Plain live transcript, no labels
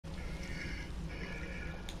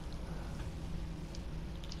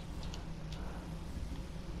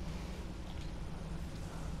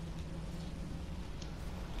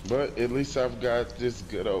But at least I've got this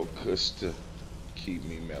good old kush to keep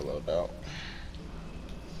me mellowed out.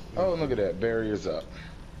 Oh, look at that. Barrier's up.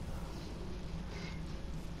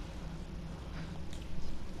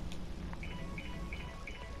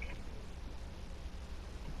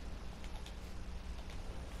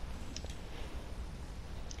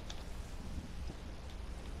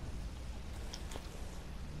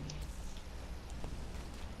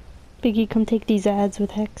 Biggie, come take these ads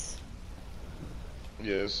with Hex.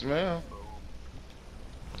 Yes, ma'am.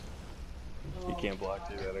 You can't block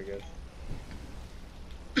too bad, I guess.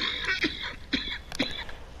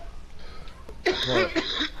 What?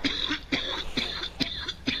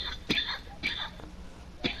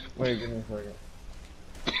 Wait, give me a second.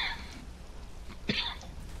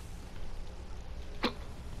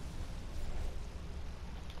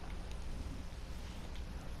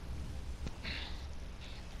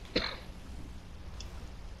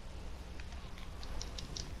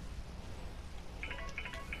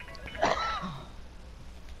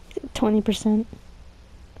 $20%.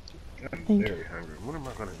 I'm Thank very hungry. What am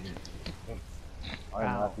I gonna eat?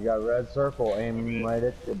 If you got red circle, aim right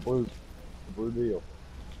at the blue deal.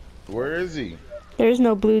 Where is he? There's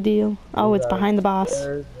no blue deal. Oh, it's behind the boss.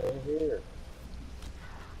 There's right here.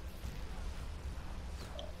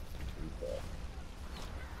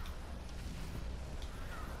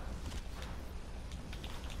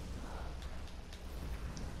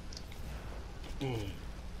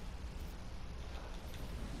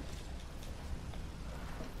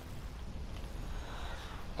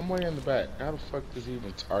 I'm way in the back. How the fuck does he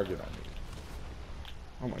even target on me?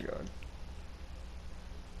 Oh my god.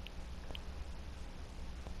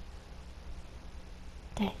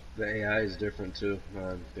 The AI is different too. Now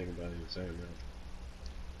I'm thinking about it the same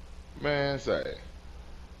now. Man, say.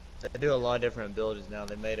 They do a lot of different abilities now.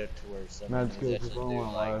 They made it to where some That's good, musicians just do roll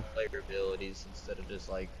on like live. player abilities instead of just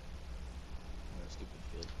like stupid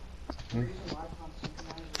field.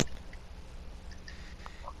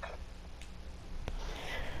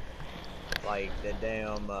 Like the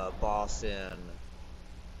damn boss in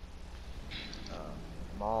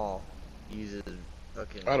Mall uses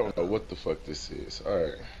fucking. I don't know what the fuck this is.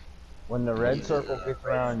 Alright. When the red uses, circle gets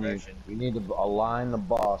around you, expression. you need to align the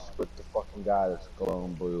boss with the fucking guy that's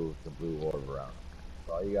glowing blue with the blue orb around him. That's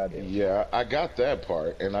all you gotta do. Yeah, I got that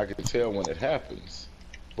part, and I can tell when it happens.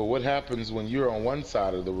 But what happens when you're on one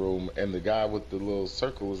side of the room and the guy with the little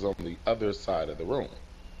circle is on the other side of the room?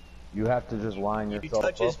 You have to just line You yourself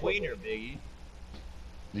touch his up with wiener, it. Biggie.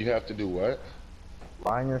 You have to do what?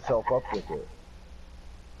 Line yourself up with it.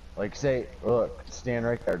 Like say, look, stand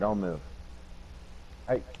right there, don't move.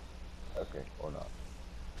 Hey. Okay, or not.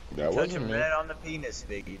 That Touch wasn't him me. right on the penis,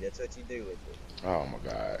 Biggie. That's what you do with it. Oh my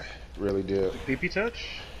god. Really did. The pee-pee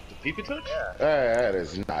touch? The pee-pee touch? Yeah. That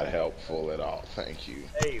is not helpful at all. Thank you.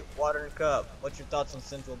 Hey, water and cup. What's your thoughts on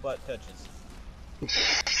sensual butt touches?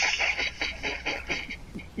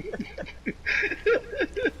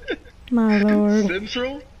 My lord.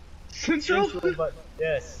 Central? Central? Sensual butt.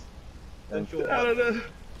 Yes. Sensual I butt. don't know.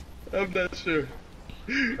 I'm not sure.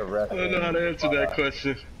 I don't know how to answer that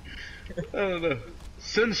question. I don't know.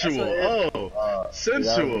 Sensual. Oh,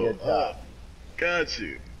 sensual. Oh, got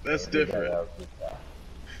you. That's different.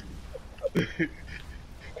 I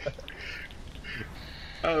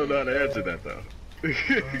don't know how to answer that though.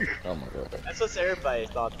 Oh my god. That's what everybody's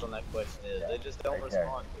thoughts on that question is. They just don't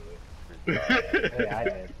respond to it. Hey, I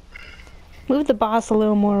did. Move the boss a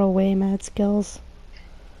little more away, Mad Skills.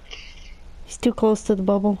 He's too close to the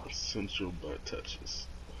bubble. Sensual butt touches.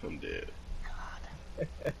 I'm dead.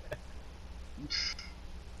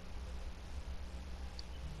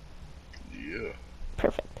 Yeah.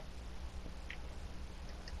 Perfect.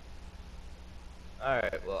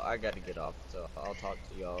 Alright, well, I gotta get off, so I'll talk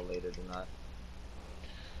to y'all later tonight.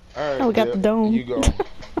 Alright, Oh, we got the dome. You go.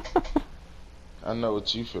 I know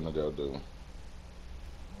what you finna go do.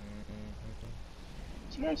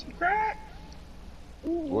 Smoke some crack.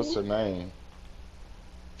 What's her name?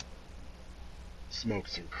 Smoke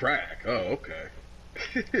some crack. Oh, okay.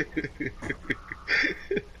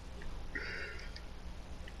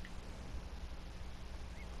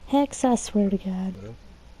 Hex, I swear to God.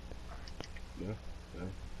 No,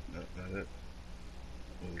 not it.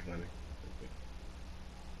 What was funny?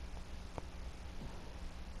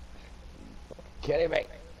 Kitty me.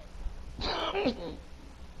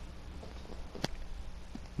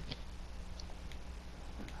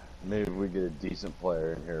 Maybe if we get a decent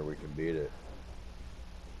player in here, we can beat it.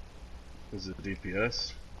 Is it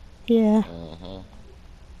DPS? Yeah.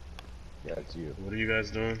 Yeah, it's you. What are you guys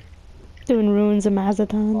doing? Doing ruins of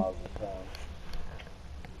Mazzaton.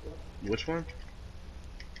 Which one?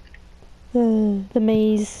 The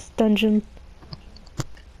maze dungeon.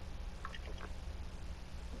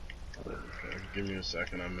 Okay, give me a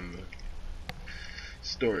second. I'm in the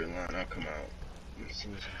storyline. I'll come out as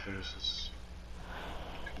soon as I finish this.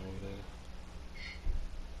 Come over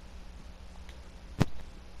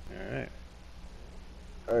there. Alright.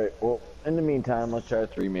 Alright, well, in the meantime, let's try a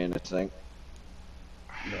 3-man thing.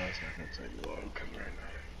 No, it's not gonna take you long. I'm coming right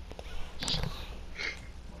now.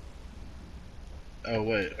 Oh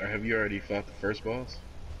wait, have you already fought the first boss?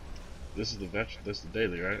 This is the this is the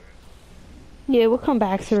daily, right? Yeah, we'll come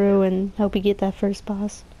back through and help you get that first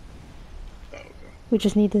boss. Oh, okay. We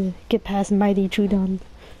just need to get past Mighty Trudon.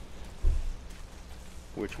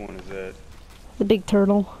 Which one is that? The big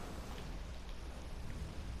turtle.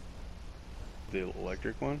 The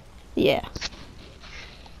electric one? Yeah.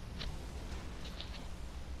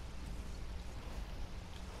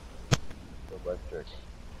 Electric.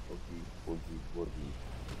 Boogie.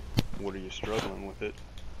 What are you struggling with it?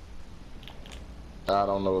 I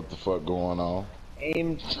don't know what the fuck going on.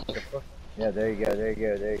 Aim. Yeah, there you go.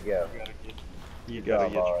 You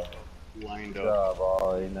gotta Good job, get Ollie. lined Good up. job,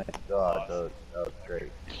 Ollie. Nice job. That was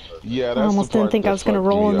great. Yeah, I that's almost the part didn't think that I was gonna fucked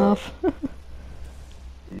roll me up. enough.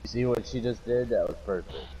 You see what she just did? That was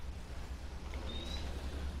perfect.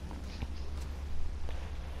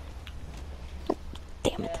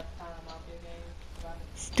 Damn it.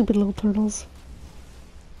 Stupid little turtles.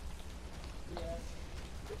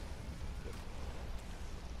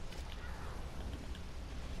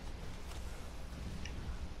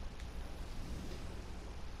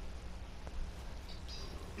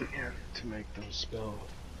 Yeah, to make those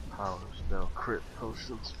power spell crit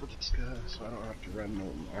potions for this guy, so I don't have to run no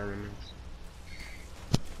environments.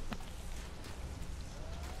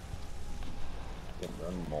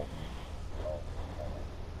 Run more.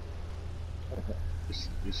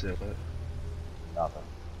 You said what? Nothing.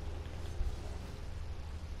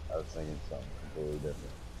 I was thinking something completely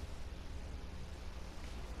different.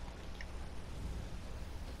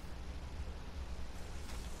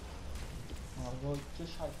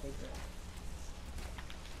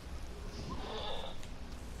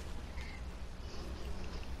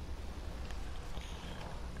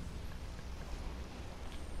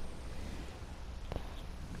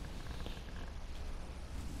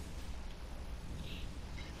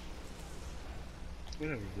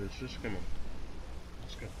 Whatever, bitch, just come on.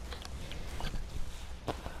 Let's go.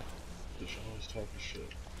 Just always talking shit.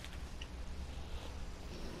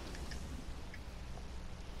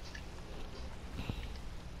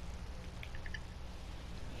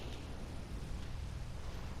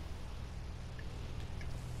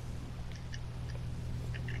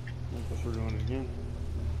 I guess we're doing it again.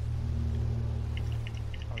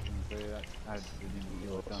 I was gonna say that I didn't even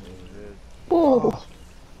feel what time it is. Whoa!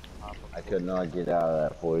 I could not get out of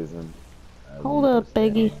that poison. Hold up,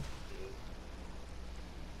 Biggie.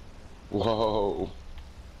 Whoa.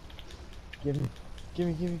 Give me.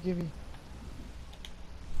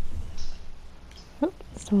 Oh,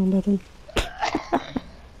 that's the wrong button.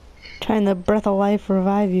 Trying the breath of life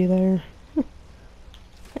revive you there. There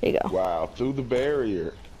you go. Wow, through the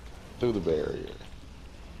barrier.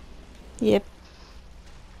 Yep.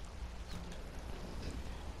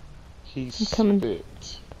 He coming.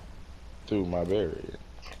 spit through my barrier.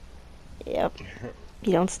 Yep.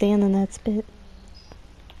 You don't stand in that spit.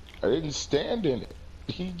 I didn't stand in it.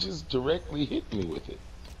 He just directly hit me with it.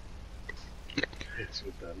 It's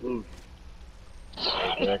with that loot.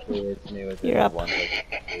 Directly hits me with You're it up. 5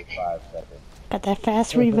 seconds. Got that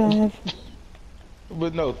fast revive.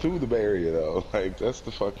 But no, through the barrier though. Like, that's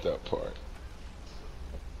the fucked up part.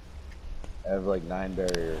 I have like 9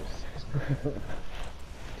 barriers.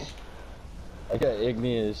 I got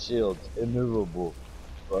igneous shields, immovable,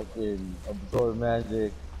 fucking absorb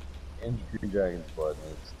magic, and green dragon's blood,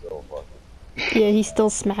 and it's still fucking. Yeah, he's still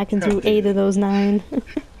smacking through 8 of those 9.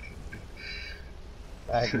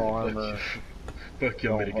 Magma armor. Fuck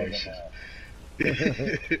your mitigation.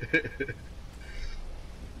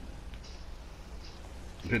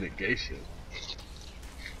 Mitigation?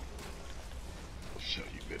 I'll show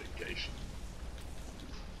you mitigation.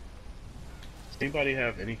 Does anybody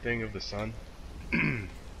have anything of the sun?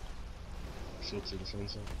 Silks of the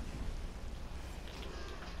sunset?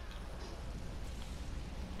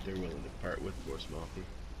 They're willing to part with Force Monkey.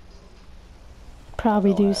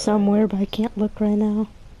 Probably do somewhere, but I can't look right now.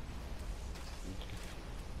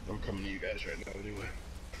 I'm coming to you guys right now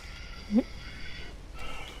anyway.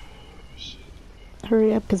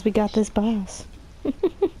 Hurry up, because we got this boss.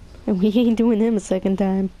 And we ain't doing him a second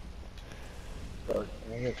time.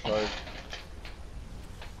 Charge.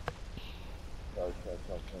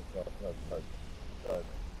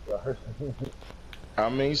 I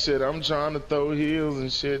mean, shit, I'm trying to throw heels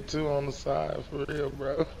and shit too on the side, for real,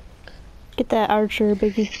 bro. Get that archer,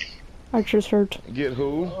 Biggie. Archer's hurt. Get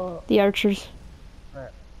who? The archers.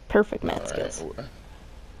 Perfect mad skills. Alright.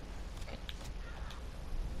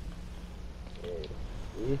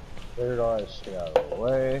 See? Cleared all that shit out of the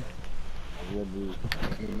way. I'm gonna be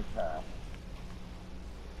in the path.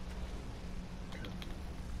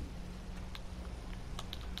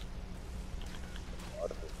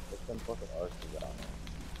 Put them fucking archers down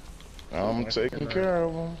there. I'm taking care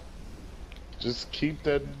of them. Just keep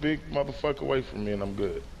that big motherfucker away from me and I'm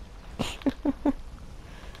good.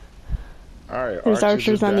 Alright, There's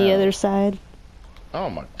archers on the other side. Oh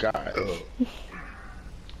my god.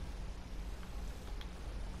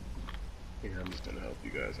 Yeah, I'm just gonna help you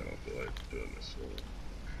guys. I don't feel like doing this whole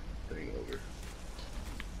thing over.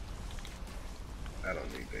 I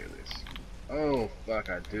don't need dailies. Oh, fuck,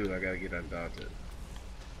 I do. I gotta get undaunted.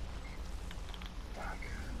 Fuck.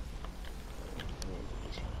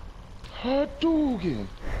 Hadouken.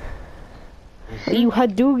 You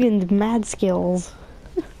Hadoukened mad skills.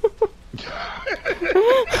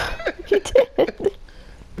 You did.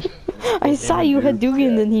 I saw you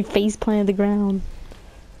Hadoukened and he face planted the ground.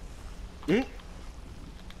 Hmm?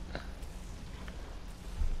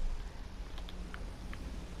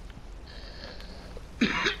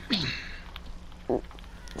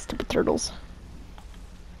 Stupid turtles.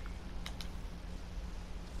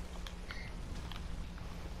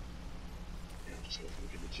 Yeah, I'm just hoping we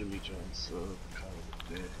get the Jimmy Jones sub. Call it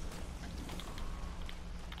a day.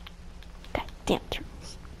 God damn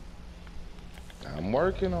turtles. I'm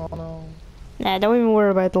working on them. Nah, don't even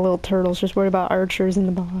worry about the little turtles. Just worry about archers and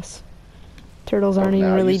the boss. Turtles aren't even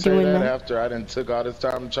Now really you say doing that that. after I done took all this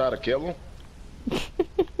time to try to kill him?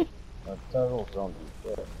 The turtles don't do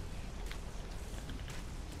shit.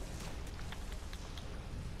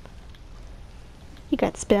 You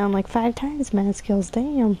got spit on like 5 times, mad skills.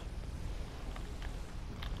 Damn.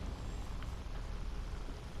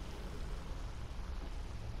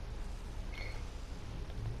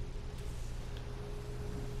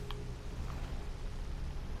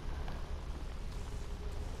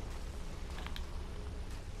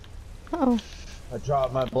 Uh-oh. I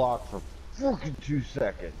dropped my block for fucking 2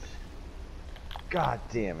 seconds. God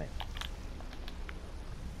damn it.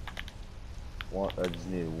 I just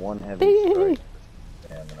needed one heavy Biggie. strike.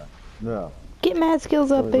 Stamina. No. Get mad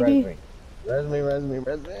skills up, Biggie. Res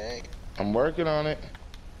me. I'm working on it.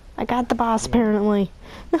 I got the boss, apparently.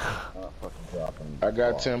 Oh, fucking dropping. I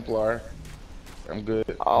got Templar. I'm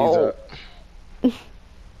good. Oh. He's up.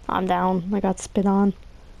 I'm down. I got spit on.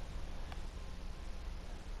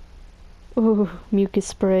 Ooh, mucus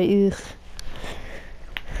spray. Ugh.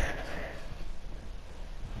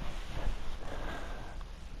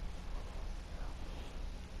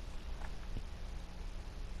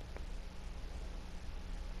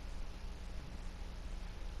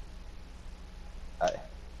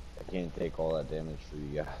 I can't take all that damage for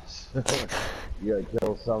you guys. You gotta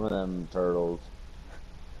kill some of them turtles.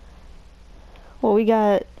 Well, we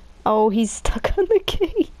got... Oh, he's stuck on the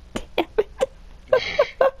gate. Damn it.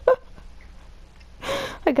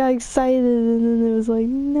 I got excited and then it was like,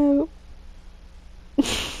 no. And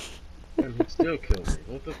he still killed me.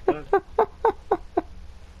 What the fuck?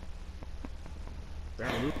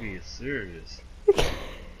 That movie is serious.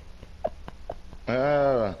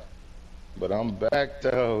 But I'm back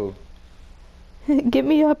though. Get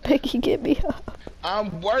me up, Piggy, get me up.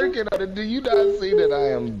 I'm working on it. Do you not see that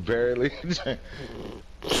I am barely?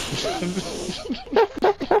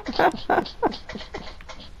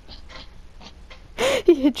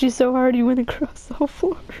 He hit you so hard you went across the whole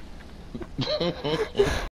floor.